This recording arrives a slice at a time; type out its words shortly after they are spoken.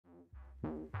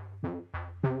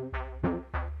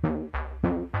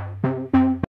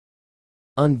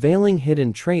Unveiling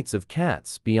hidden traits of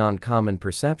cats beyond common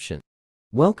perception.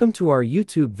 Welcome to our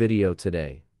YouTube video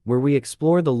today, where we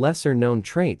explore the lesser-known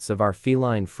traits of our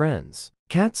feline friends.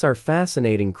 Cats are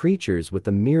fascinating creatures with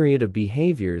a myriad of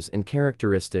behaviors and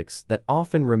characteristics that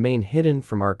often remain hidden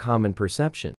from our common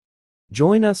perception.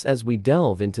 Join us as we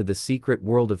delve into the secret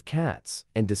world of cats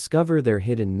and discover their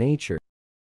hidden nature.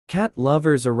 Cat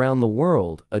lovers around the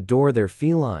world adore their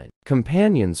feline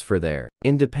companions for their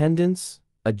independence,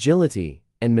 agility,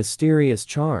 and mysterious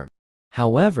charm.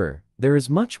 However, there is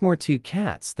much more to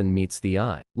cats than meets the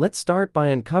eye. Let's start by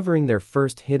uncovering their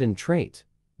first hidden trait: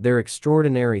 their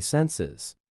extraordinary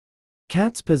senses.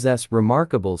 Cats possess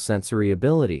remarkable sensory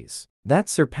abilities that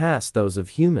surpass those of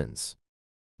humans.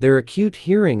 Their acute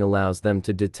hearing allows them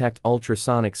to detect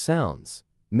ultrasonic sounds,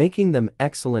 making them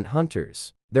excellent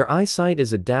hunters. Their eyesight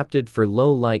is adapted for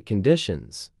low light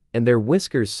conditions, and their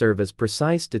whiskers serve as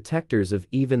precise detectors of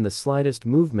even the slightest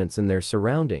movements in their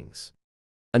surroundings.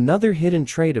 Another hidden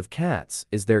trait of cats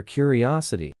is their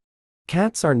curiosity.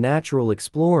 Cats are natural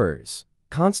explorers,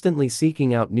 constantly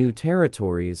seeking out new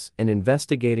territories and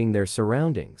investigating their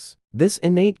surroundings. This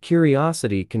innate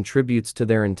curiosity contributes to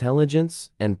their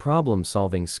intelligence and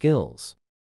problem-solving skills.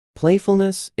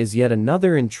 Playfulness is yet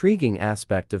another intriguing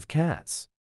aspect of cats.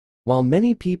 While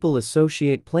many people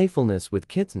associate playfulness with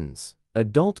kittens,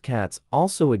 adult cats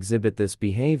also exhibit this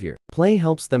behavior. Play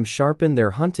helps them sharpen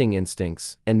their hunting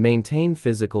instincts and maintain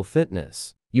physical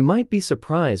fitness. You might be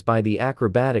surprised by the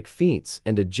acrobatic feats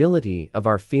and agility of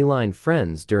our feline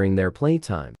friends during their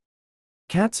playtime.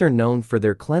 Cats are known for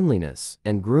their cleanliness,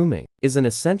 and grooming is an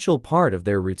essential part of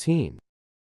their routine.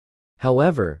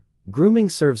 However, grooming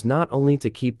serves not only to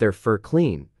keep their fur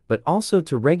clean, but also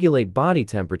to regulate body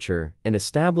temperature and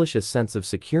establish a sense of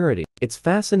security. It's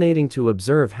fascinating to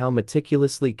observe how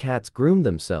meticulously cats groom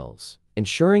themselves,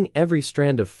 ensuring every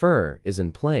strand of fur is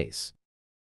in place.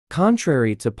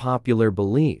 Contrary to popular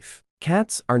belief,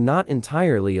 cats are not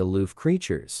entirely aloof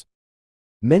creatures.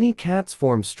 Many cats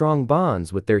form strong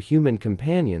bonds with their human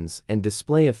companions and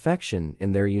display affection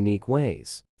in their unique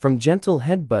ways. From gentle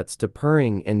headbutts to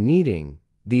purring and kneading,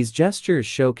 these gestures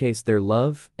showcase their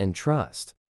love and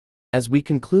trust. As we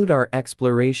conclude our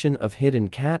exploration of hidden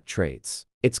cat traits,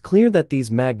 it's clear that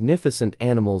these magnificent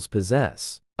animals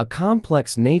possess a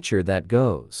complex nature that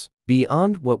goes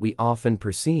beyond what we often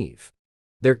perceive.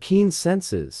 Their keen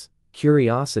senses,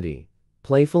 curiosity,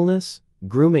 playfulness,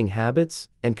 grooming habits,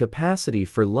 and capacity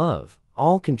for love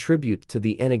all contribute to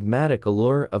the enigmatic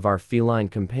allure of our feline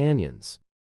companions.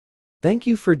 Thank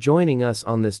you for joining us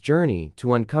on this journey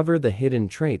to uncover the hidden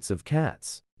traits of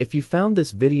cats. If you found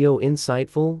this video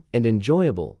insightful and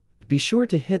enjoyable, be sure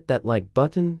to hit that like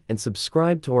button and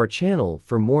subscribe to our channel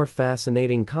for more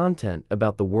fascinating content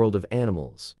about the world of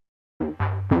animals.